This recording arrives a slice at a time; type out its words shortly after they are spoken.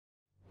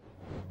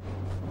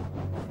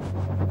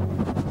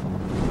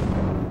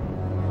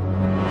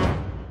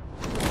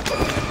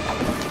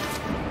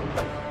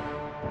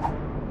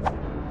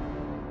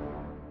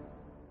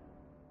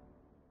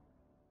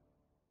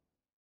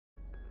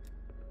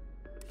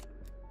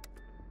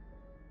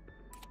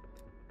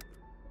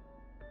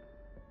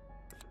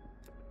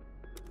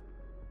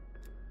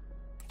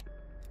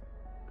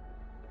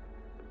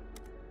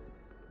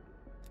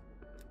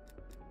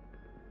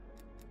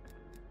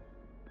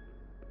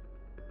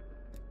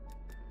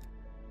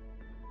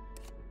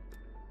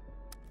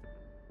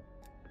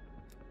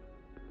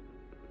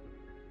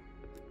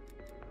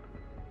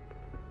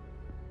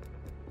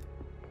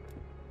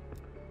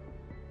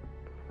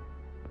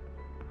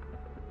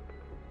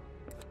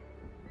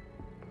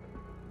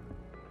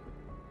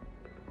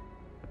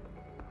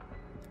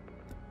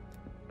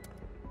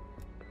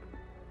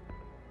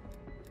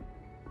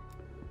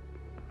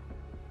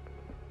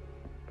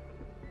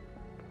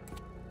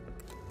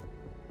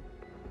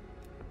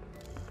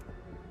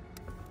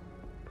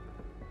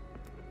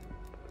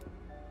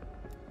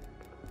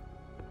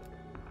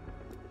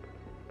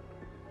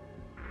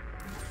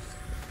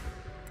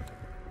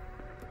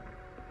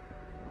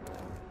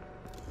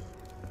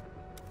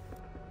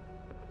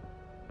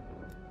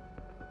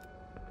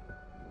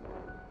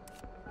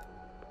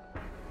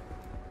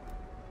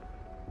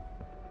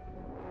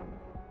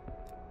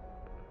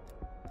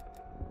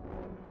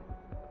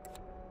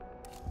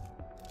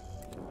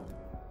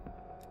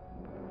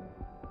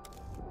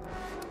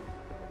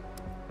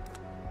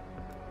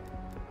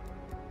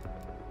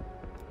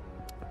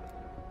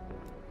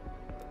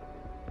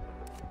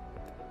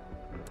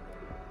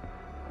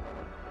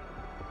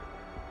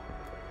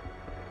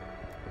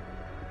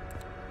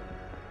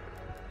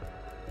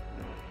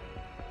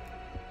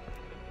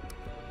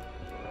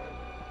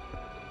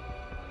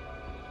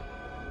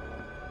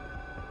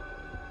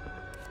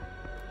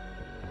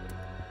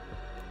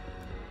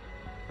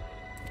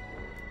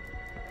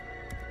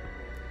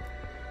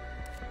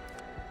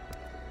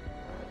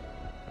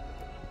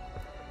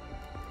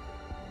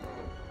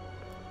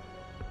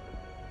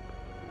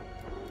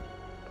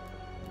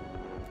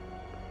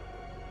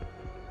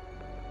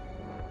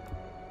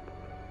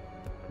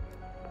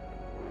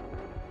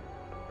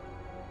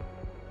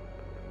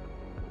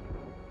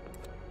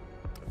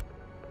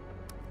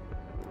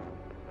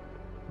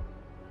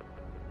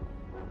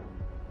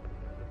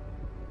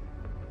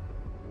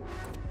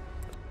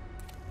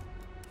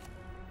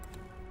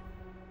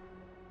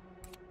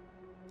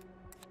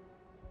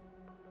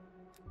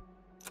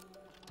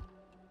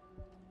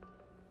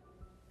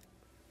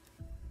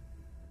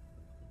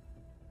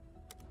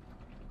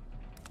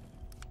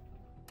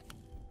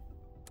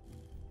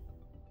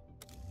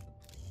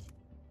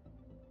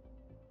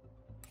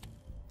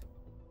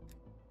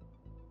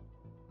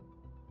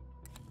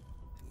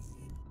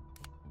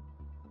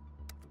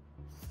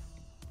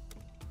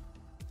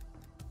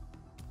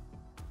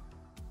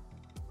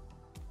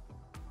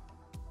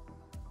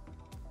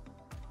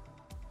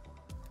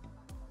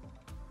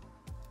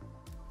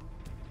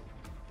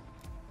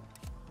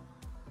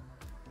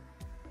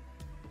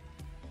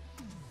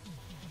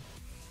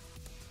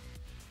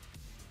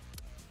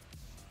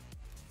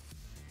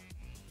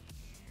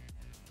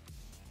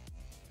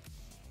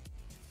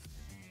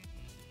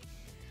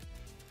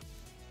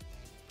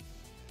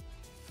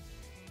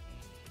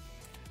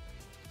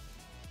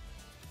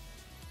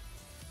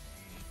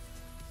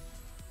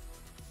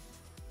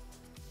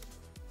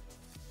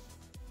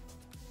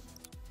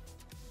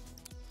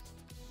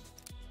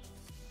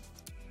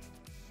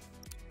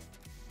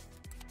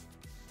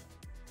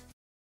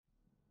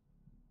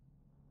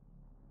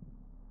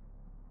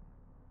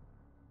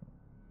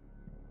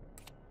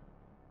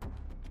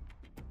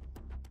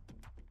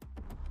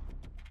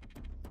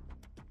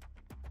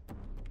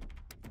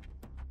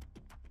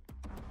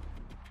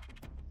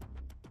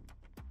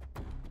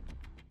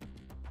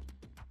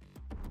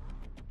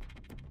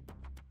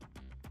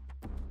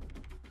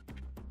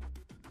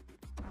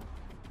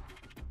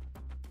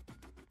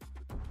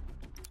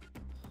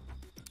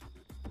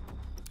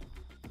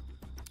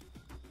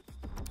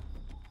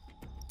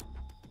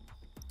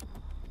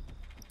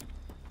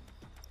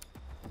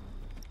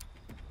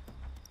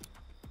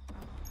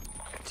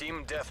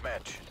Team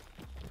deathmatch.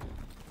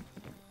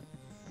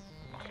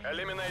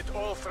 Eliminate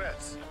all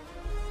threats.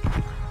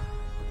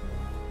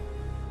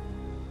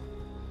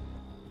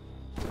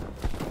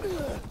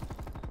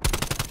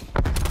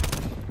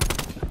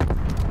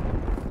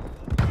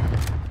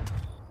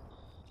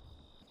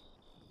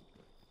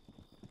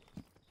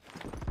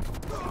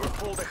 We're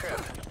pulled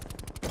ahead.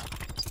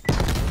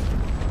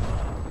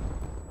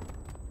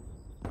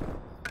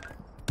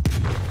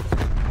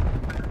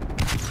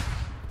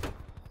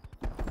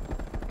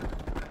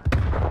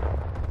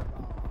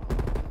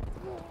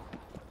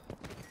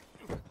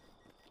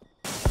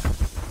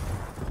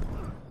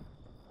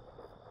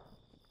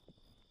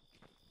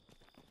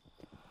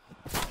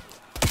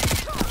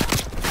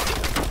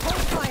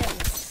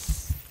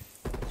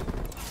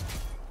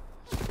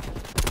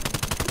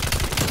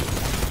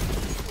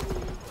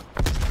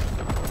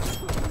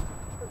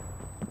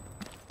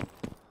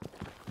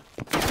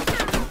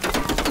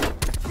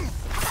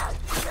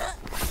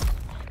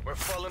 We're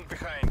falling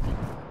behind.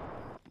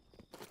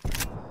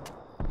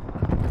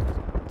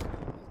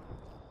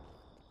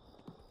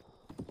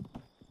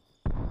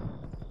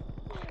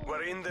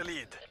 We're in the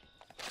lead.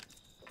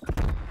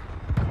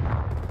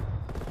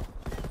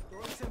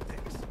 We're losing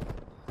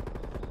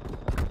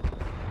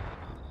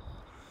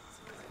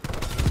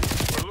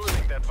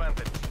the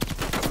advantage.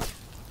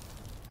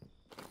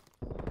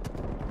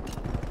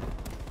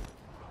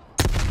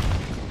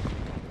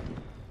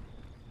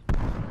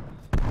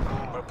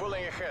 We're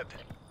pulling ahead.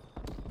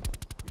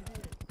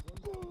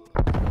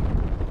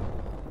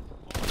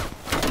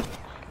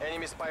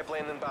 Enemy spy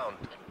plane inbound.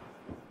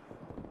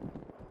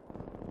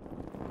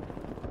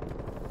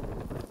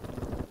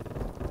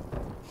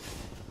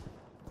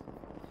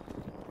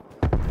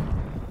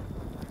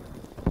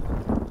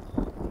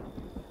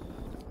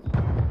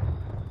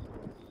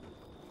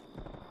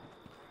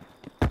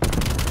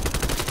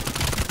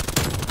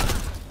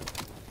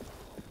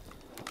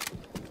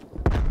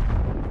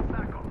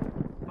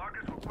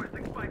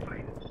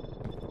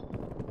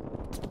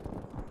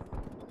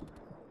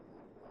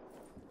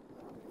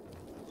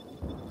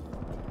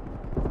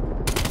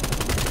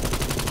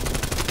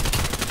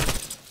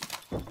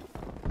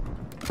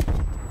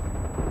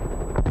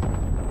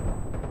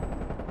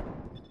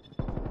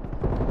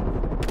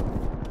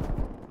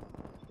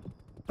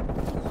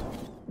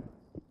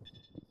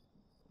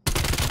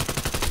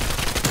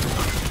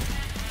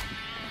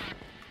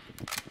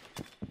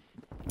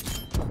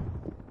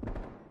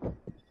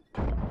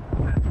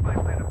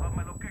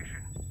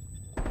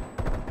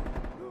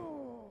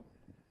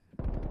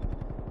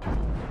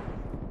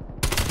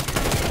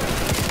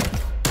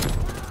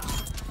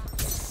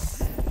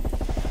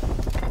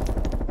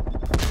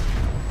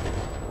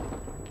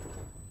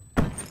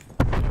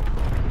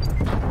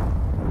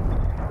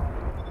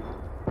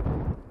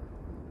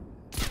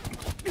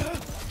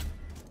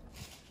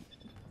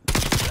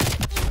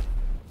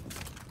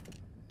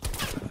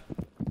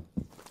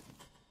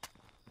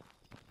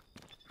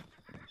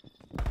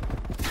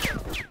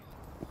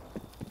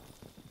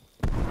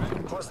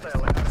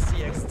 Hostile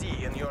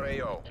RCXD in your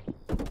AO.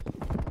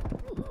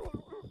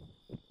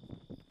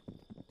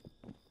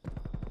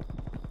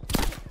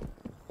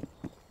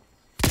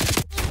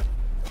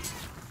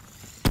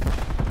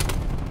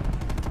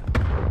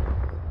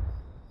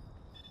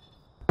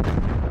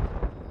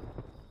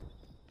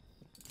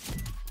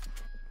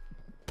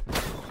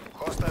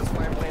 Hostile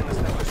spy plane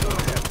established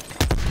overhead.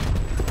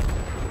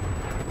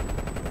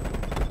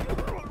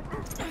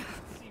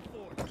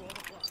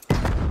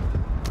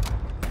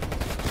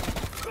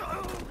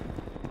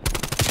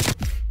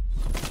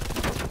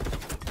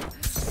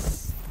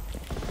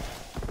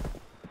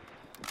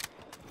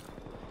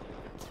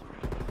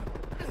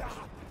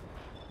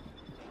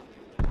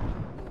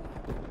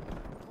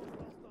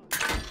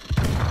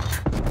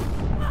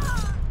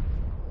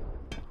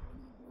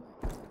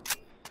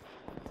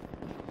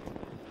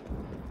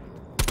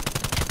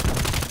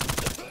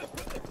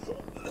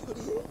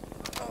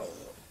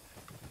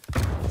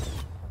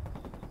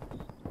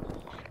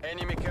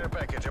 Enemy care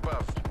package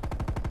above.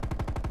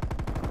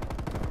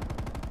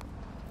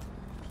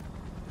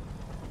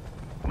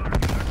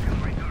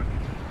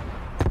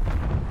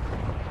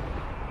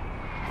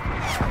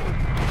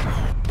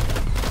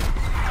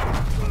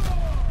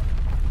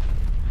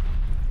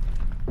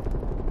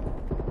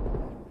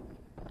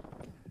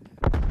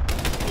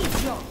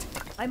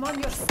 I'm on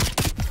your side.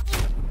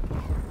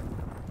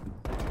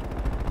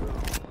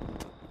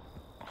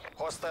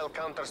 Hostile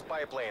counter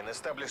spy plane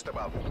established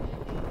above.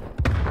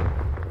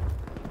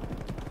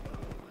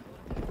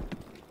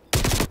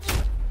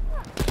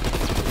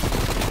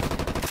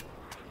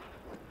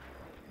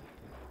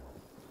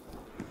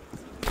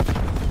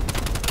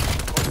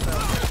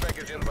 Hostile care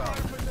package inbound.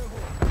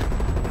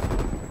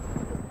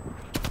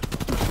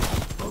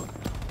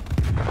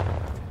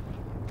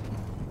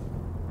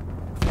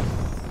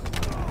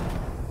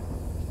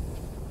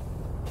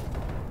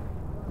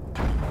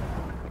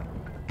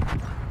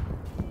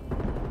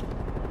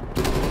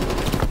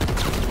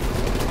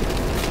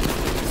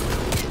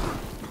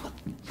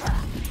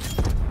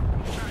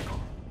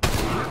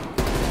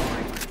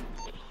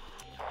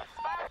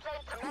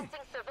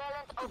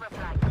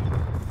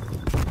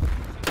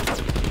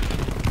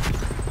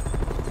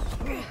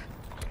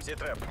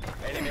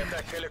 Enemy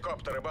attack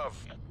helicopter above.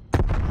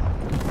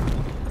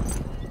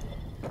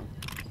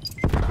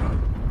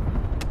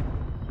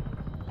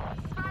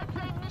 Spy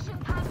plane mission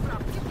time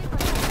drop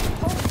 50%.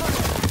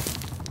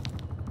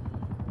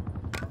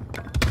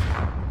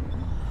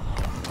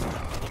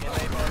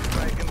 Enemy napalm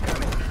strike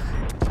incoming.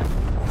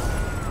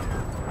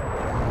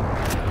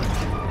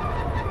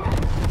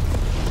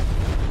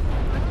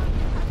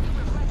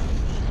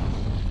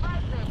 Spy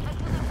plane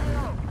exiting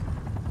AO.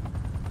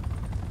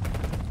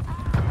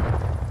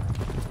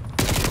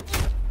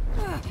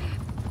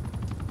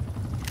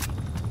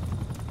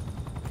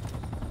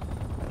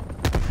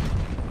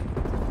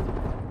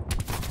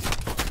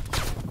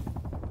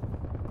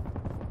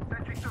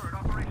 Sentry turret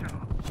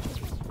operational.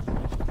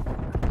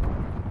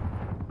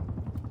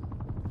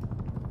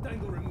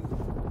 Tango removed.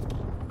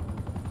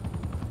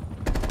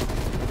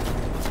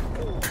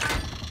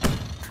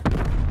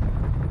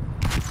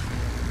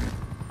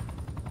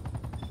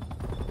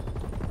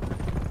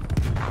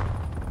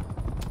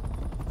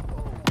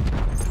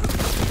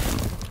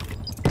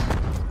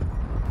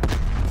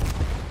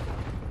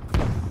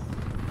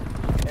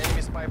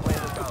 Enemy spy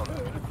plane is down.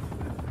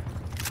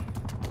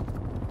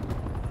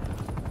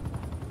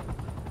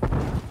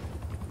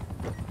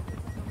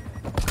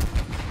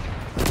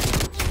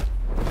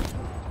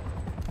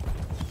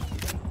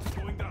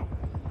 Going down.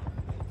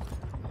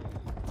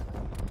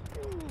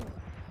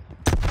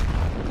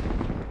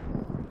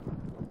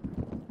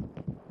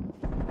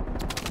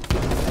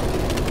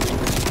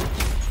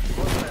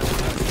 Hostile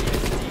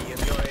RCXD in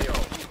your AO.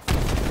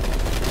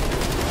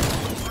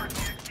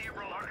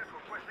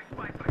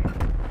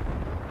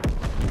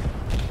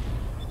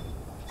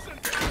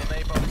 Enemy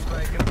napalm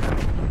strike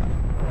incoming.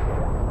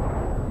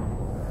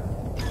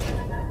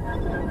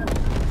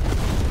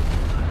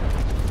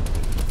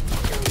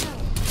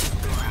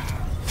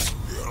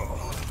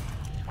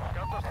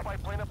 Counter spy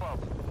plane above.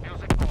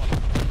 Using force.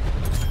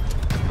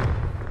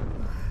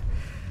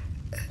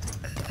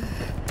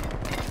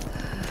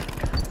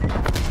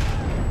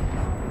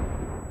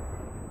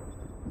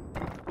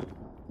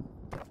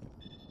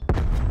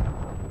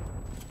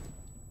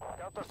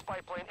 Counter spy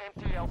plane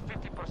MTL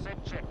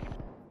 50% check.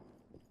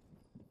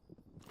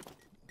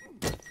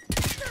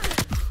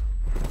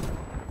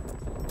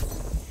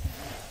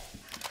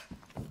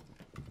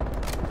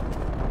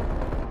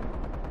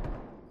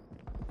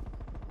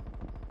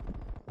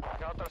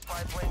 Counter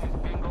spy plane is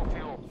bingo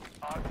fuel.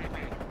 RTB.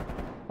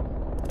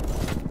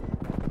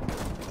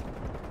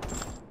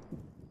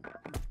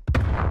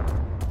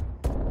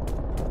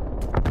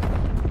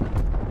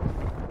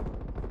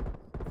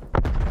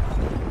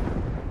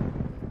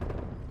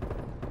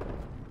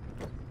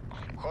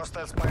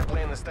 Hostile spy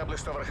plane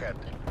established overhead.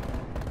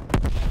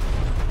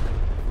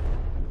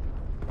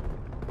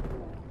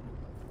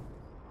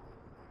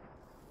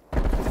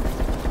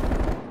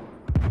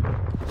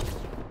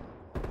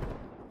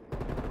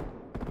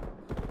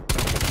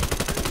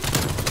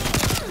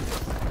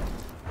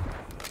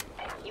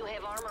 You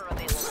have armor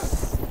available.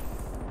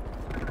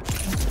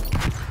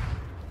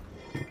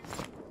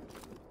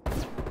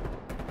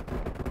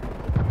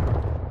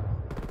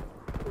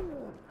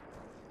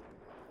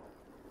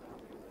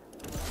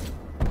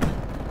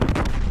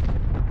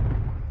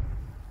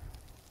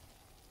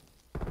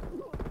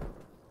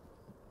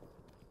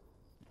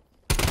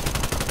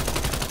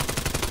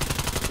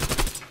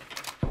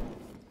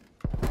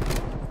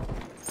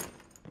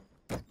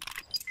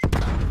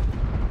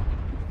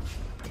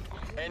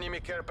 Enemy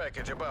care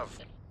package above.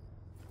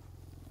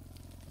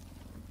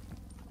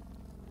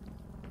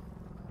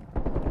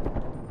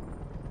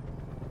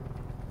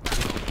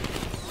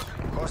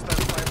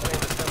 Hostile spy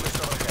plane established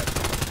overhead.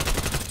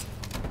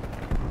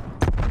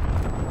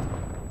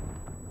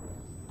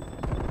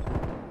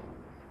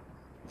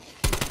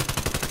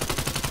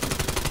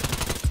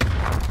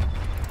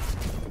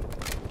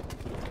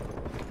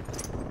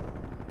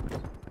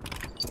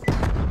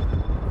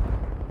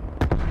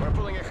 We're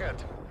pulling ahead.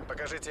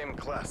 Покажите им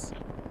класс.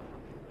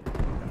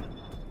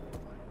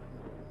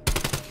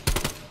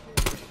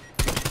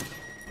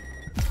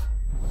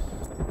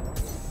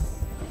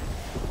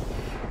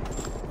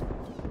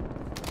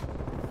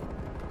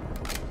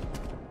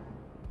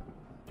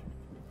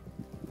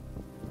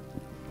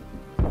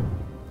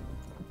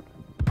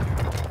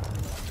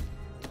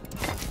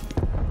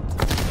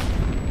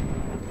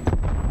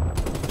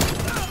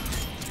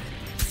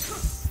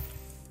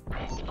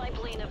 Spy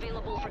plane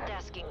available for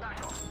tasking.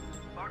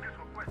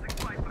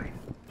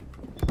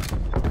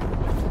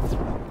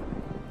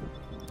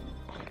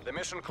 The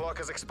mission clock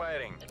is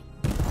expiring.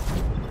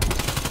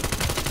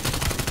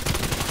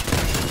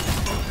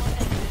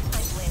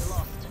 Spy plane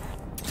lost.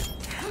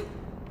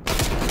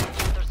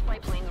 Counter spy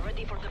plane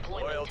ready for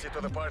deployment. Loyalty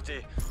to the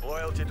party,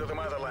 loyalty to the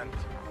motherland.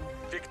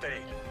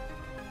 Victory.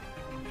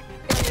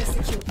 Area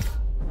secure.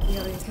 We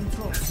are in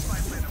control.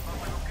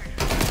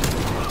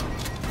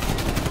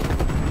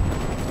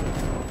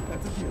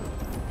 That's a deal.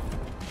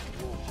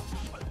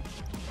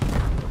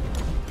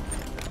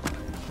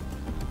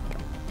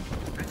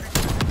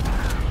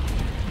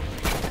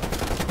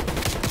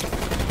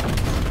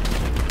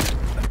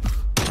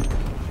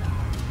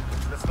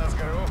 Спецназ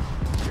ГРУ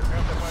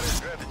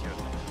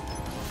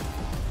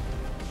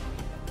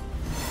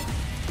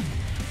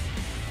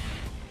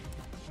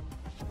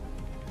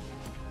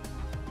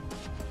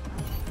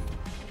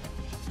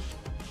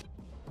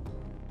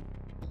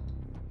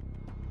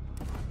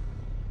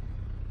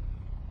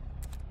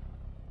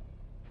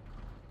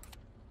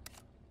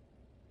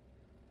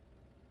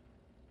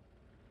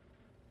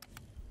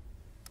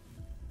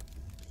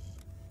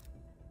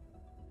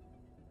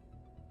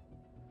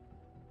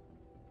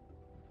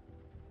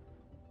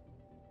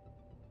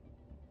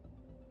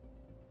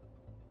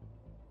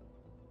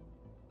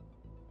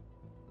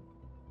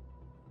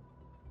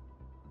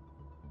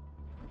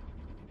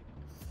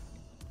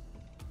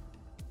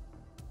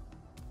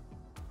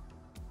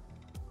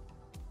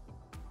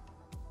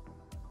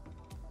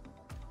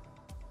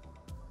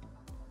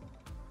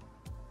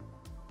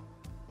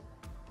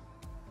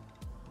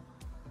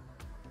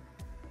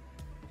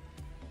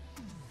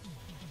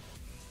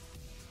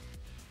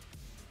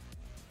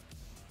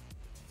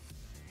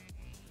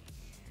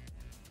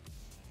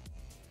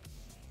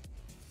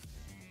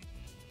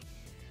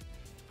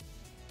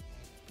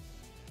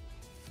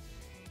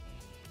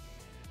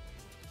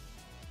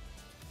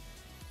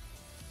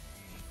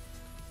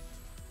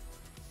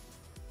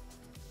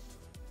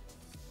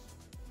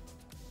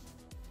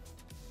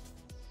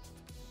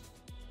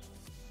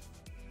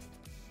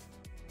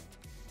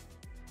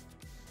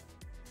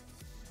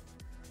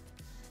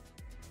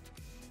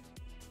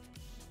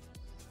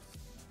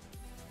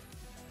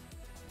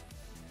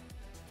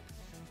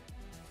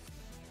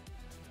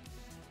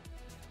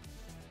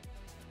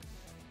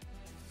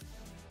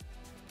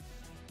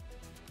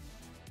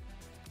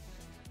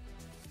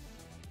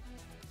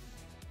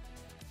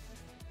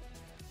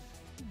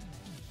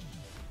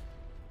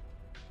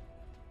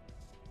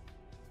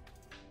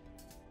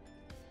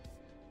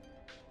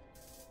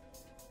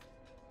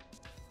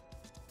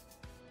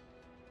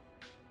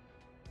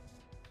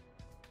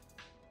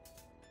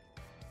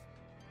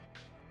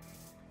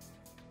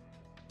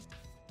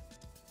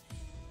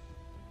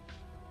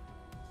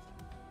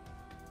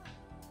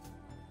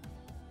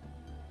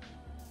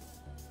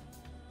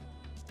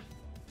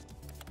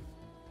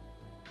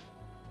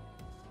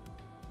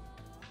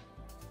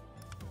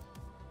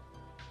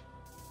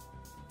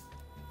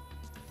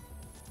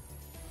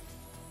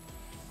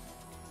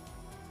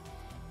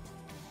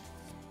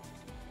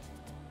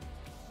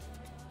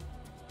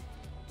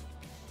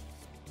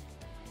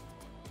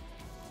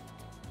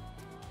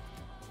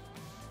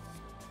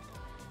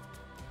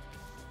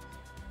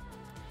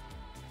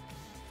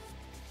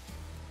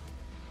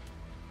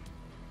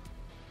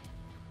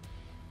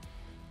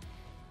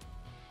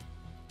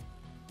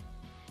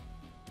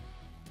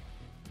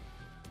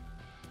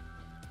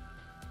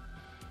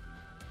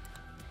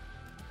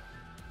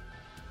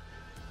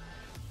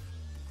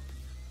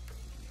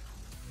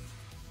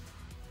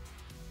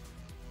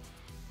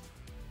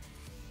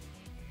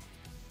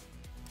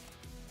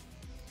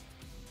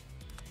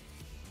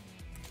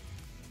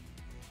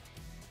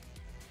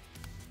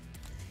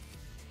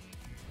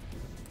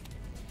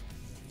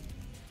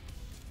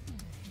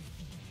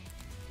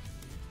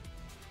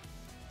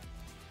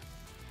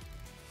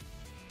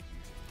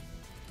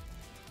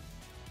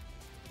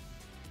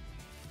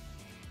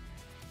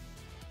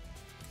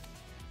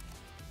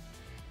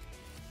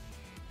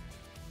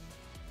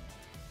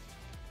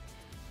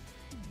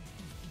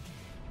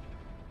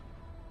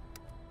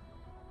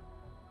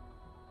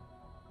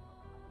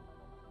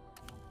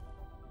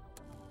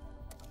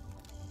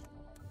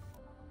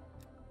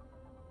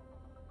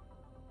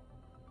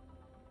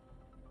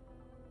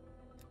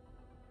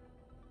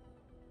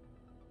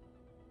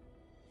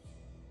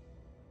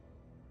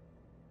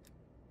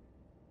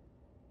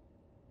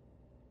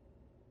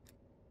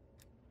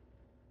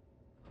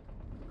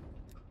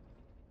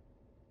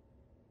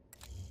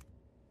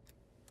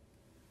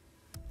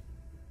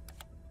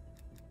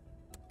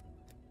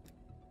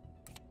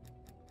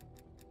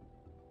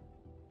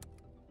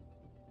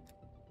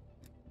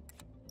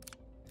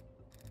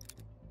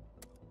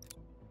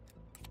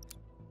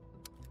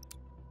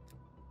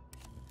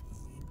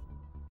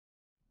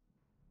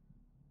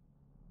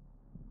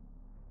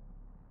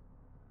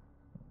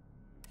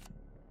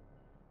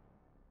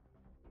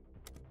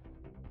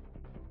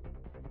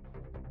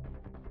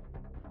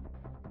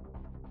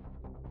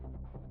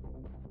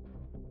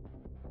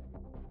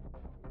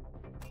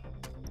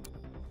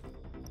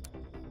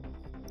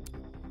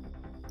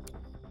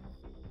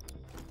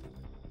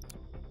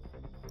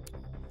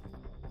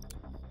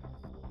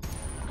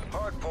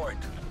hard point.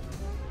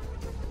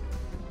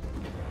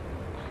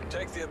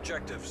 Take the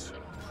objectives.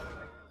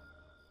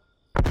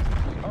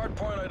 Hard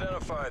point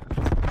identified.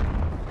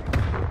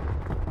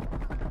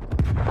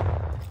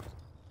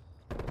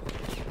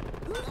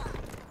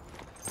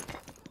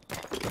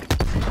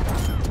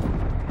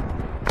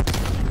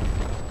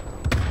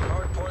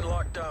 Hard point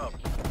locked down.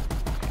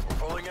 We're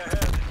pulling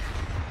ahead.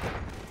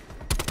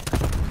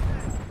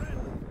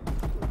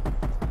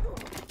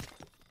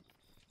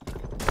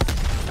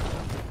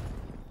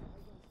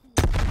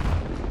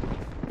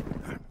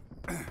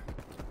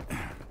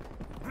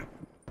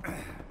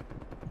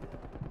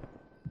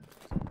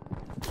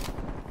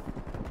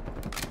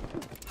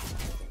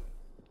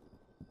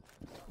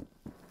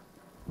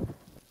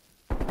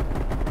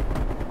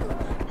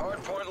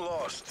 Hardpoint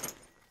lost.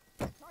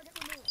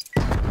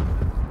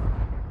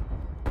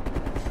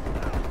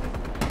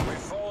 We've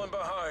fallen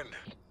behind.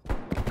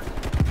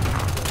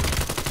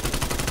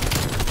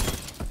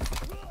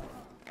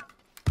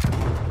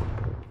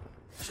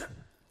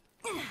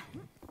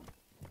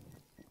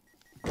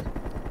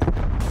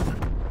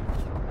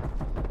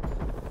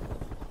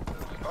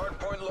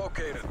 Hardpoint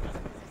located.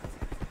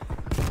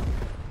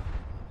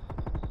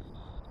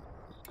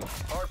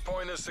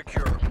 Hardpoint is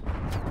secure.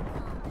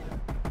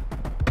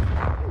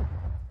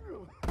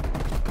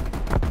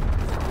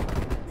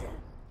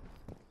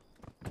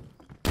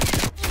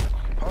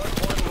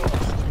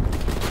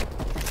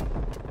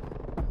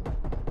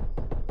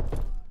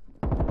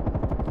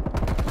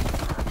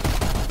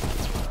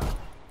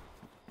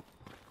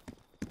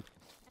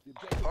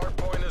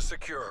 Hardpoint is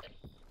secure.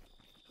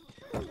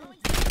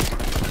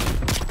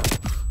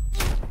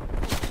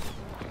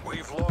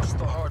 We've lost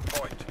the hard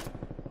point.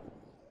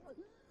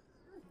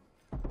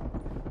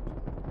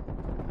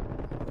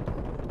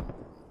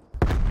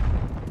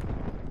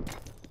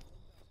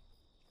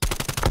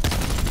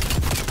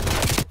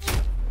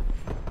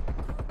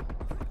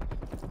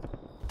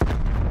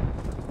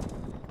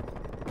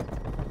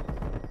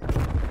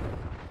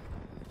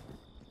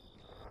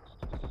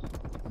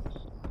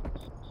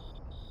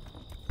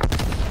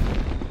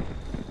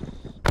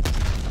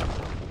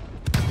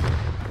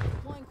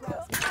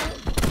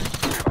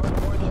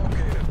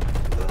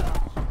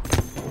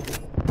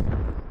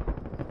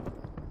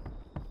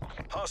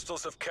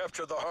 Hostiles have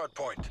captured the hard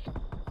point.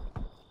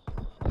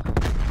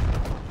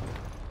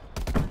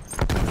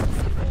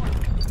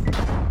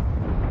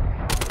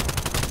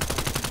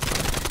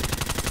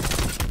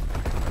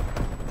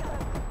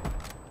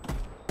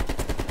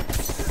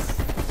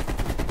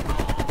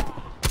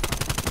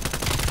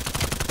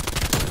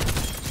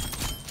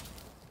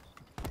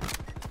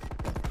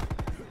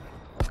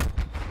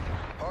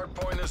 Hard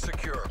point is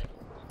secure.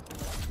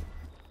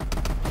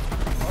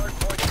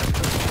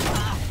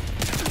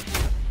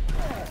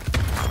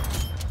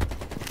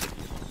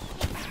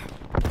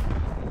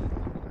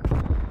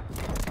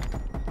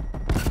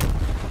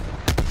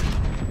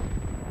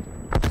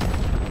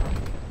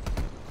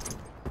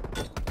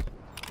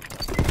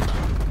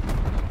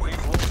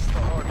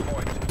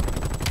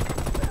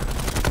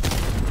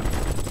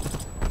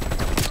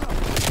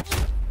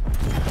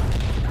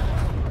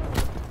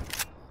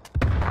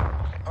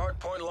 Hard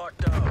point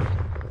locked down.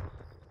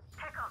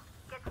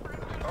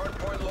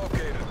 Hardpoint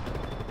located.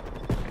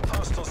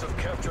 Hostiles have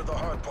captured the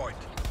hardpoint.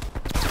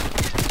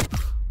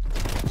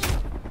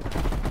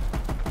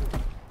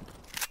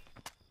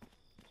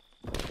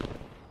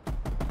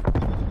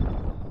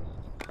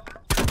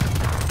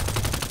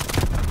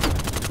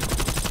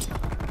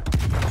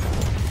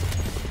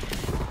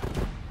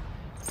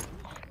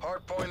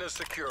 Hardpoint is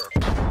secure.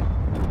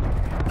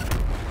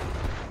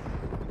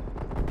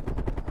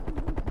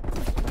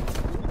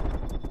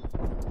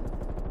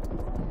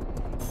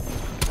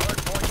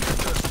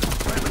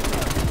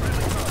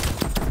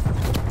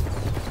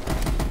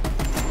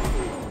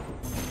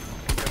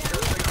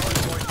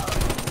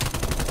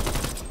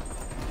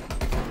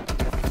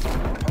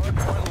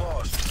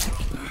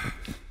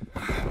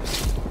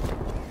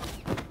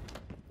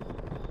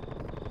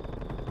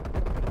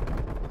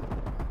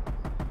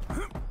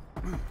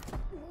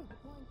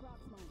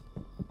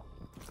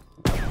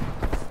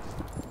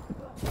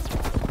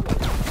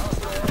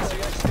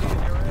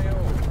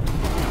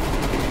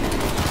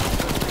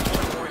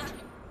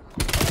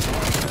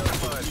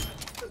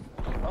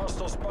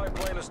 Hostile spy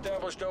plane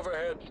established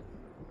overhead.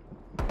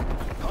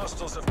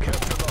 Hostiles have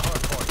captured the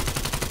hardpoint.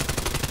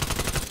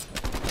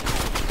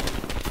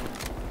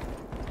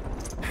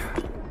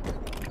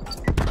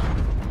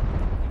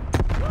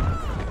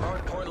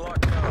 Hardpoint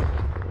locked down.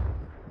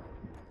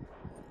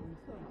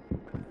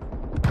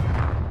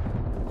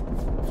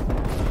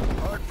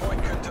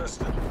 Hardpoint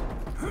contested.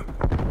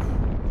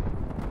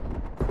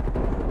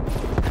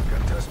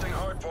 Contesting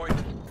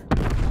hardpoint.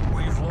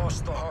 We've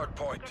lost the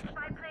hardpoint.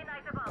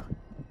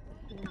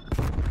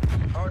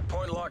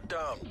 Hardpoint locked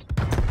down.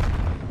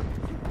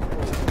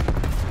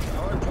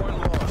 Hardpoint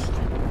lost.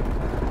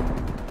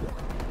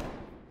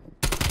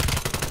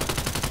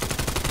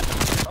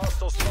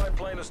 Hostile spy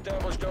plane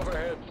established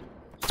overhead.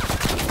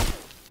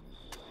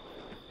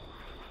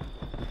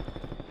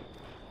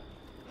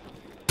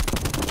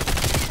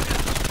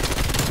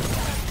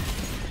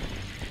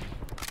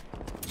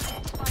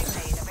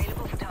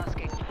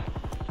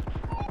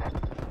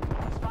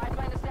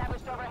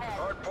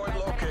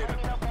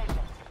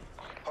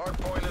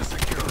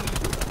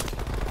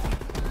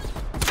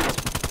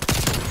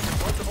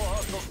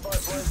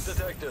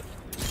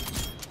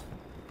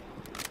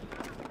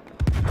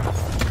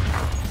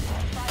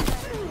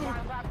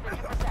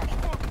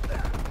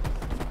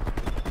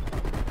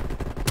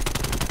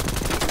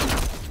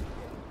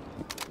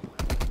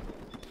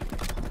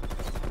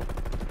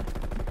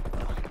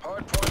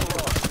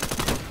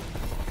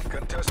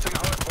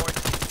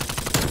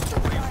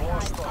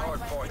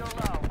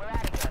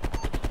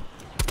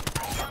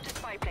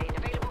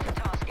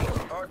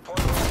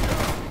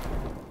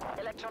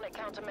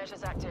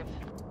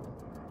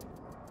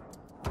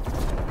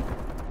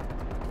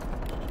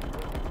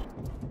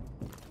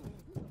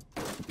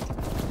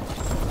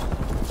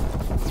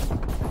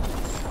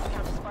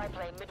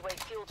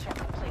 Fuel check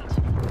complete.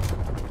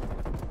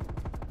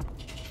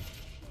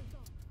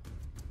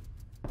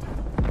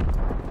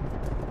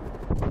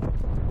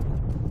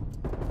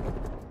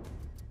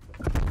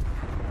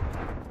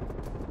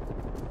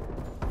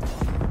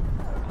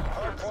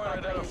 Hardpoint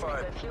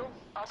identified. Good fuel.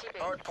 RTB.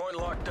 Hardpoint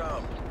locked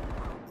down.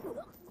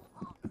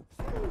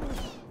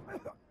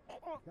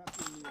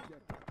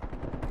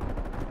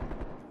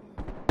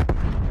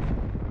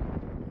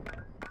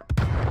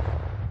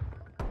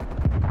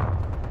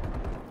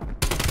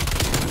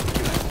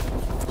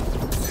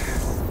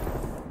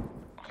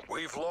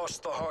 We've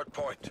lost the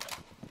hardpoint.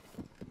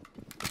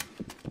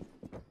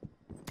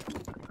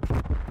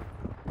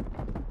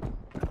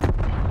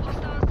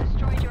 Hostiles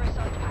destroyed your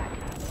assault pack.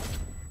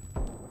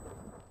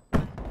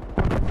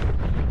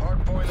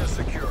 Hardpoint is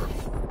secure.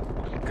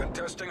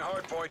 Contesting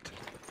hardpoint.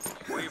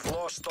 We've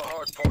lost the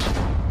hardpoint.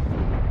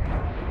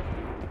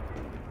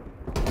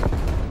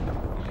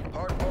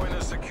 Hardpoint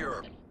is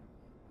secure.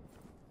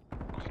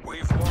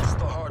 We've lost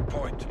the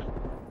hardpoint.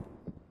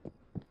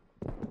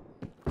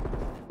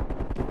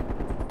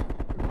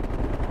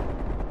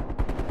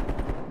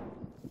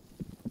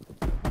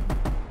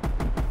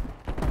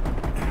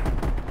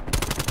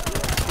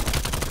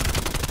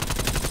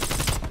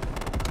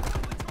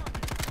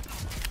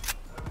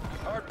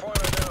 Hardpoint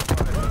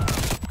identified.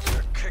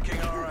 They're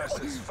kicking our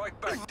asses. Fight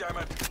back, damn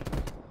it.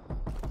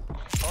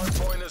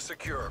 Hardpoint is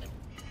secure.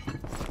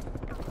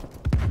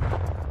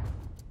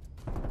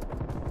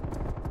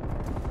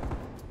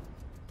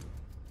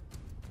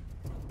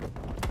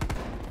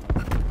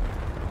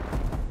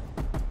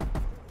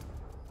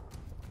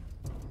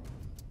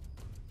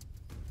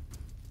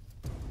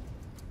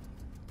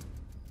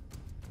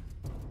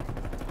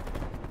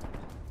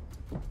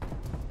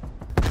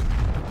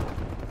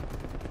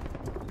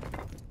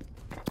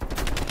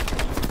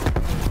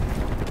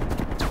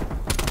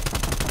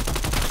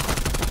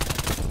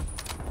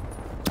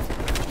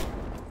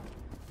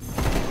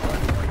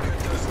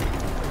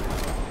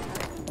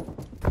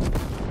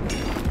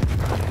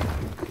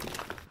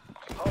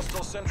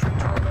 Hostile sentry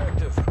turret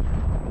active.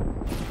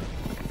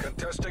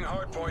 Contesting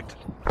hardpoint.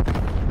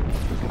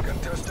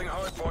 Contesting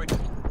hardpoint.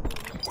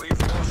 We've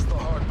lost the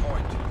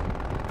hardpoint.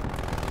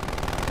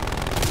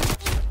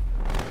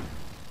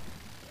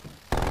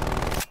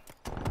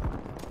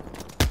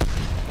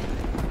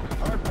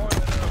 Hardpoint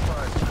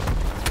identified.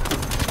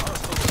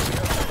 Hostiles have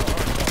captured the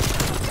hardpoint.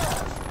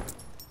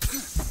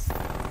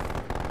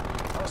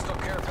 Hostile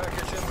care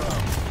package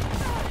inbound.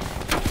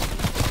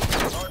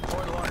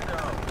 Hardpoint locked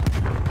down.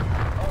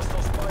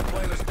 Hostile spy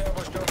plane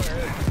established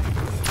overhead.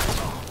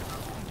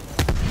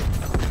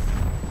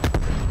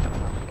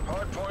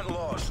 Hardpoint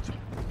lost.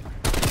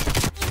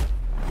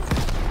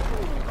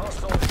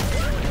 Hostile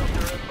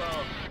helicopter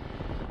inbound.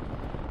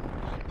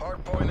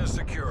 Hardpoint is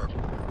secure.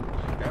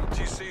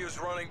 MTC is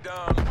running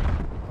down.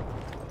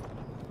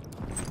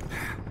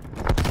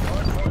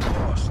 Hardpoint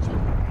lost.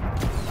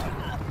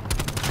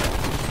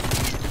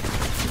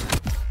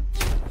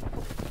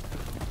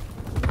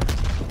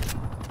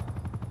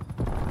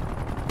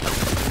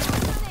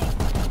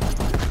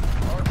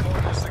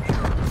 Hardpoint is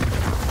secure.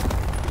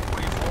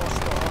 We've lost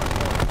the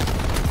hardpoint.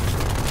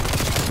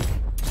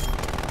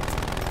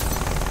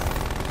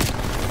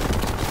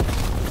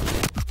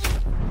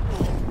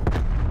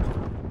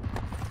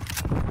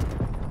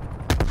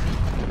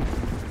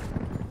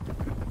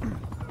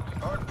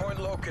 Hardpoint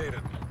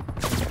located.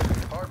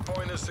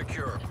 Hardpoint is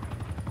secure.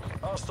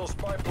 Hostile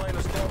spy plane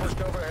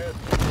established overhead.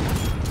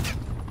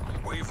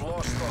 We've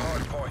lost the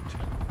hardpoint.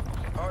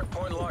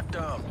 Hardpoint locked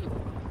down.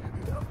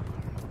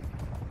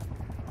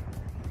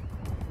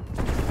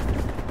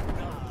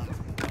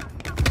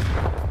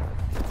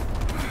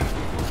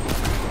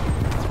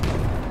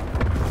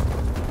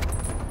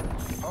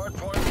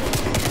 Hardpoint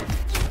located.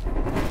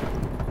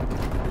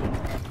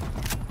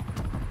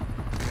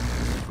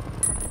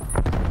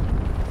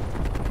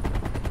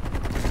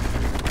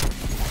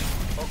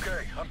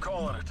 Okay, I'm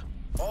calling it.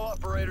 All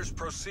operators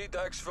proceed to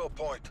exfil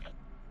point.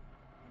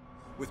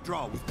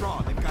 Withdraw,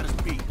 withdraw. They've got us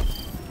beat.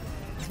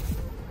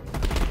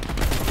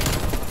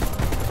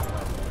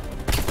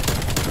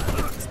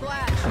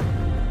 Splash!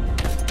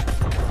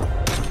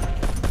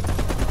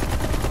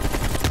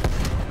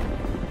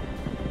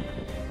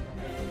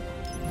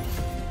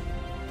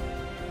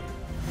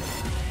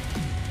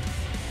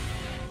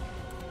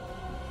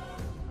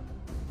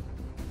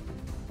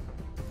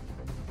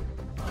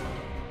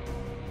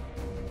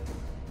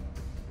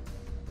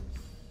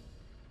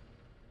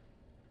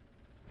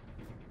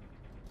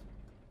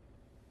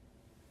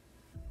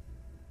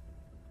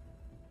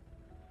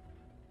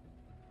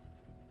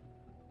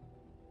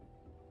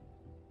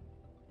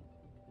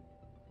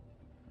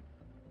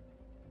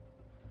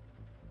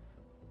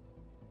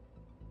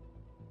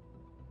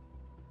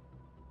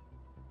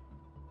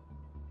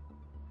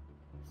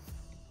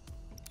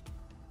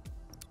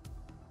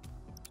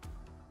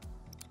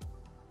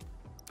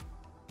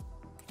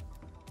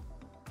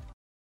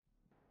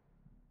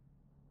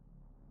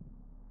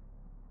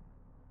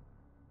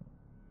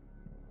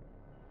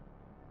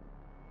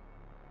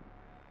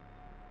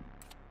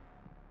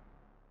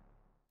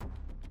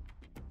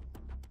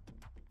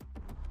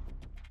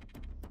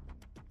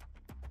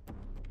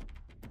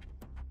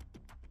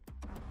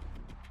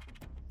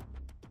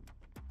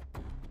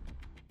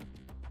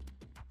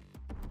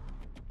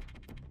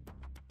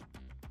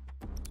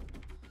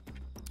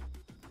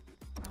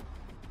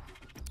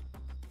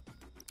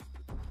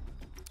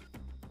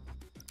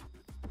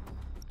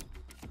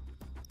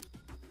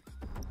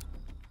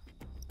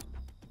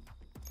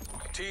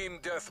 Team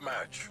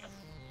deathmatch.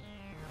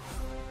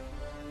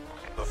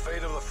 The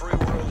fate of the free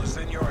world is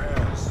in your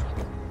hands.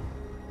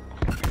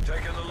 You've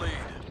taken the lead.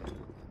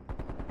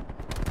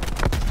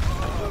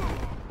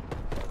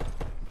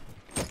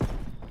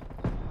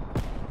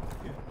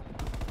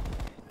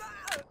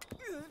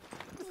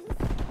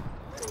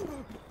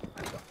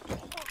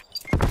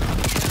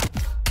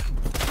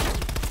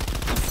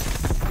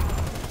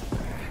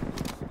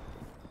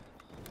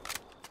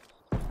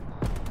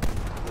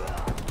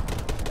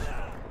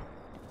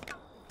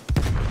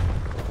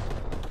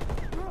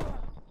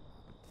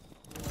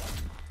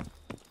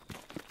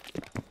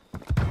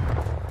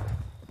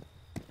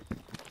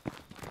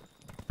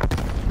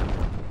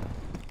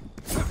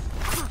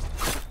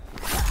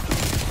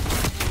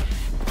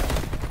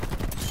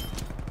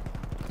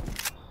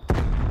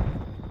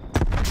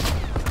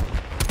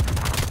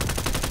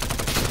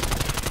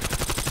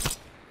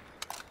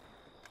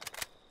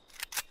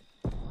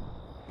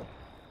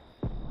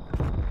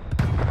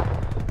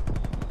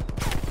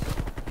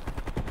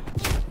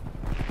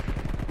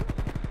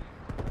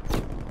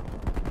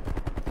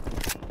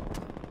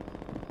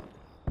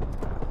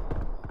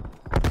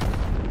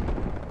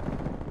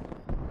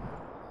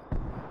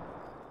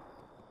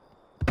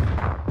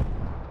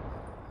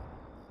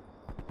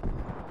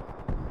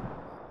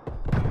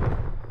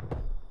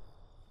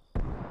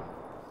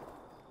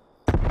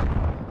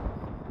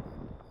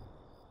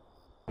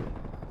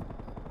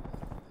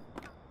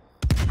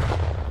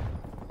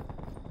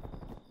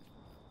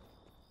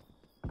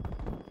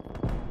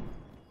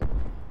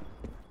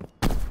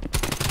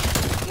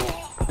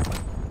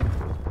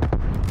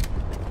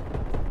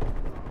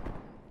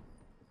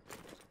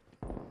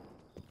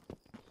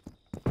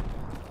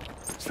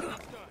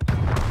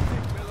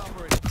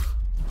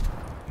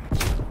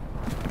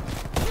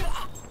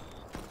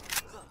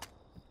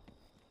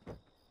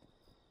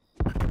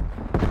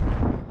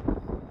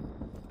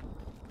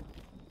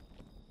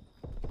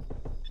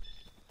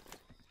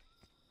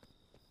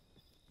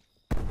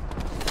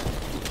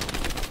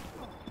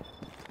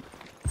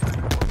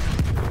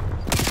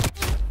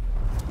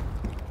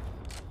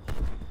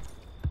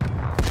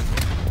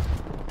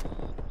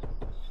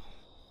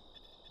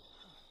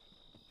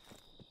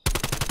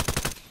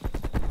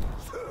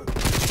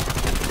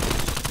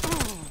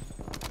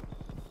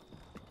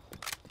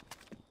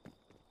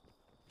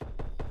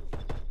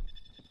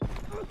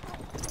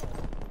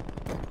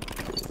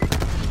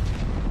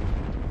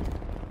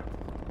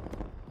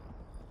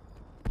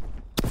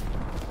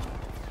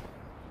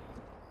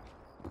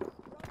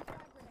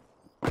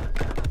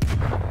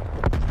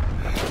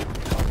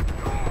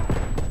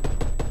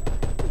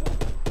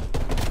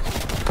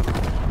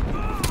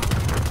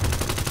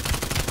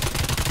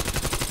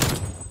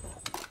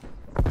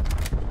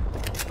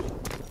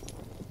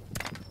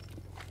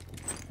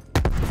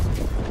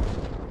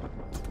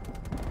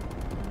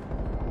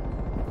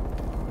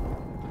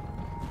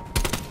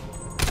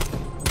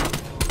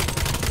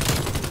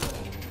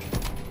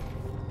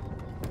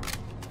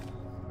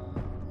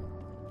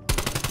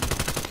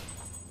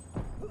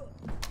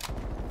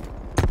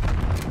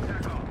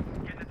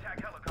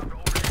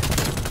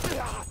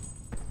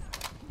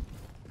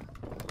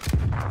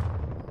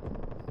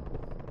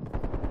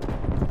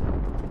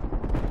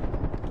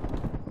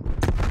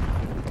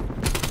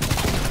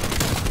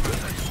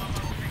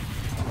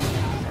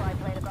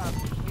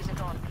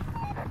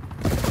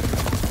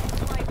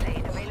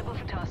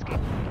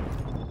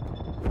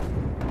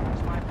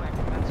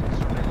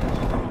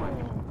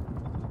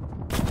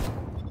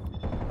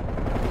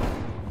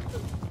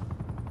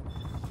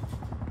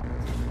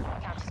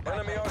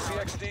 Enemy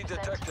RCXD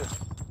detected.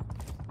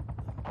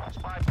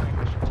 Spy plane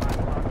mission time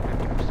about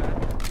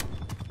 50%.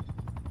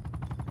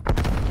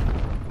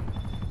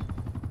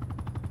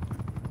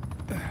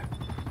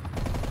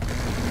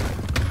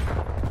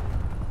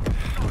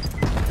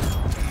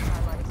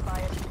 Timeline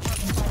expired.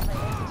 Spy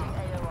plane exiting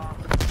AOR.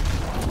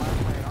 Spy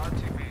plane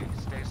RTB.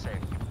 Stay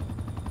safe.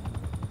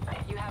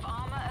 You have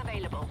armor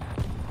available.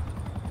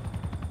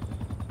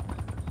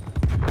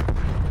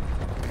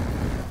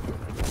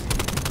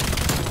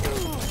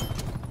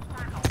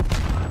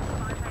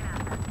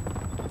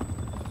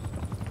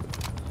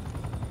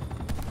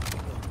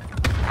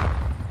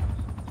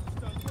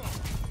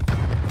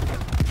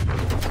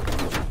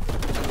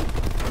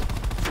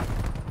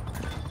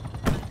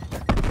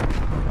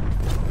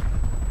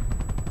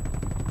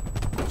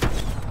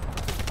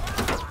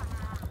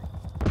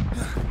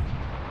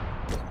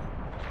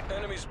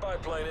 Enemy spy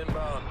plane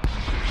inbound.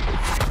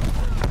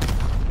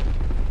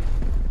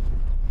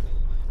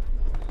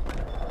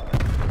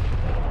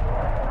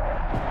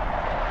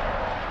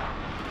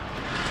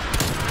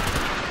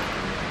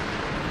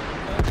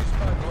 Enemy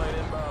spy plane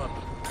inbound.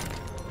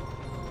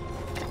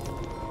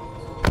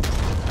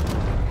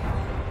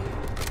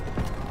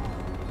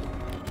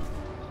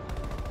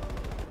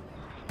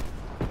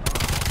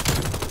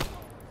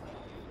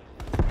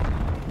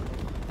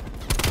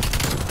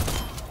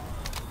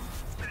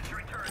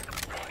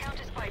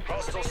 Counter spy plane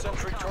Hostile available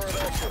sentry for turret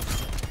task.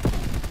 active.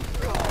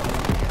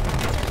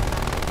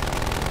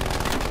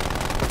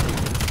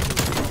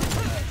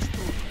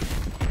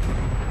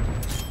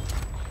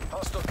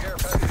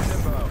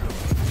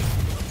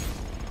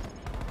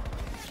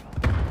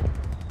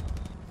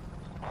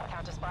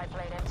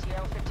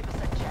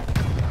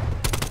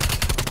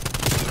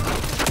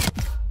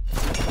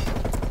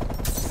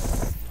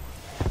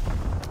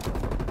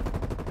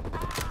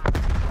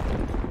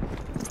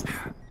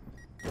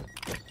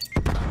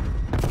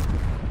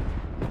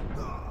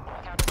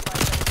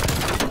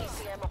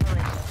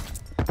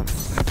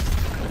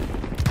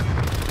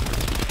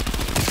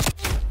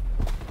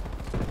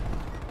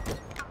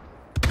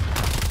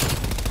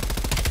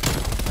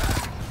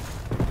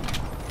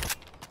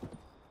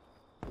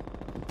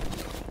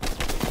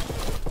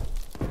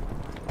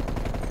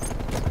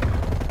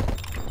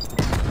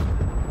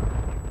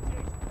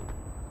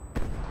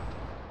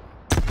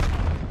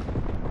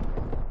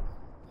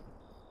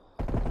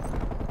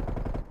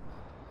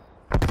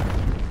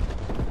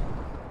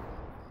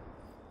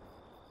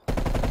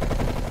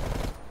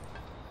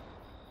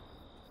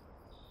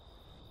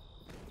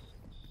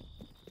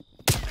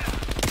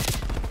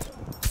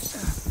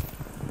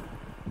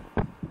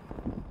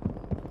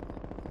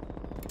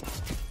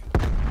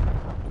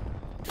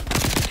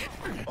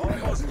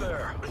 Almost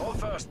there. Hold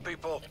fast,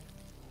 people.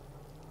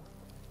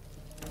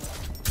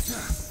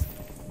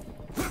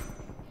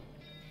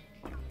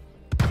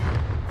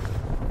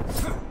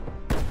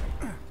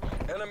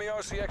 Enemy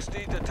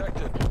RCXD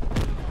detected.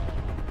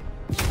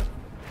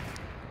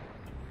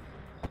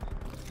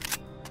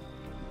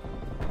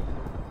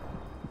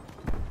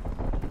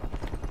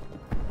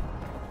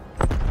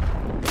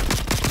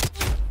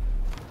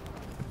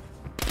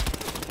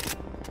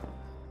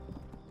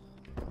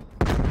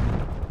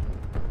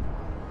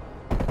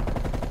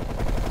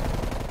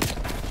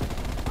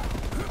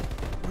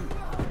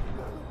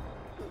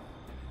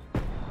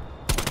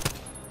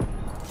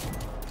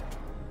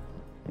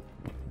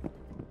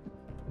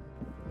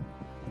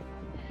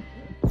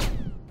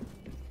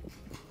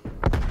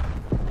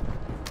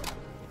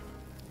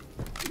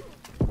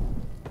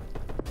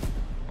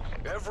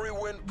 Every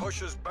wind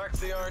pushes back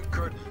the Iron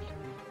Curtain.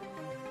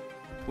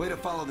 Way to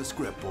follow the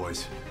script,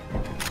 boys.